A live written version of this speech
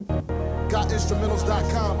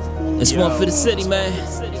Instrumentals.com. It's one for the city, man.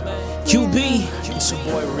 QB,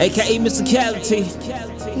 aka Mr Casualty.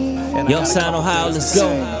 Young Sound, Ohio, let's go.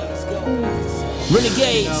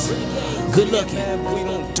 Renegades, good looking. We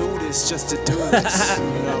don't do this just to do this, you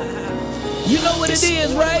know. You know what it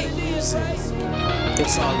is, right?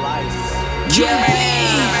 It's our life.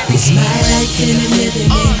 QB, It's my life and I'm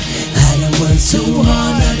living it. I done worked too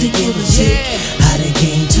hard not to give a shit. I done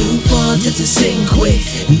came too far just to sit and quit.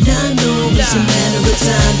 And I know it's a matter of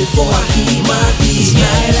time before I keep my peace. My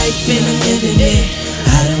life and I'm living it.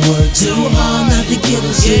 I done worked too hard not to give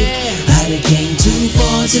a shit. I done came too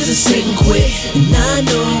far just to sit and quit. And I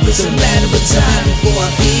know it's a matter of time before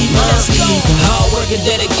I feed my people. hard work and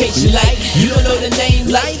dedication, like you don't know the name,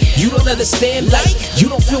 like you don't understand, like you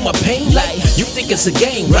don't feel my pain, like you think it's a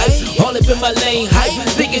game, right? All up in my lane, hype,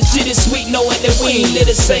 thinking shit is sweet, knowing that we ain't live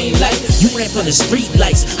the same life. You ran from the street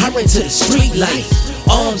lights, I ran to the street life.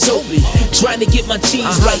 Arms open, trying to get my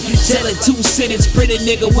cheese right. Telling 2 cities, pretty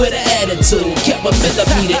nigga with an attitude. Kept a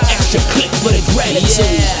millimeter, extra clip for the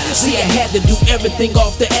gratitude. See, I had to do everything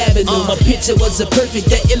off the avenue. My picture was a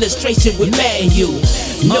perfect that illustration with man you.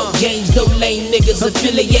 No games, no lame niggas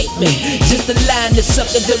affiliate me. Just a line to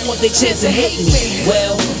something that want their chance to hate me.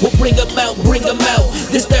 Well, we'll bring them out, bring them out.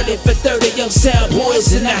 This 30 for 30 young sound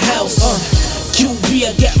boys in the house. QB,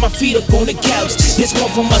 I got my feet up on the couch. This one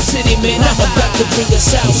from my city, man, I'm about to bring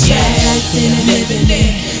us out. My life and I'm living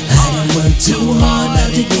it. I done worked too hard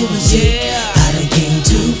not to give a shit. I done came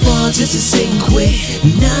too far just to sit and quit.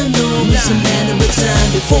 And I know it's a matter of time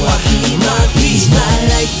before I keep my peace. My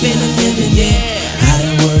life and I'm living it. I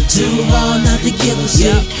done worked too hard not to give a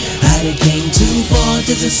shit. I done came too far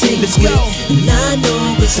just to sit and quit. And I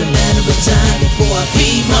know it's a matter of time before I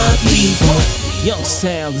feed my people. Young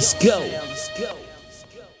Sound, let's go.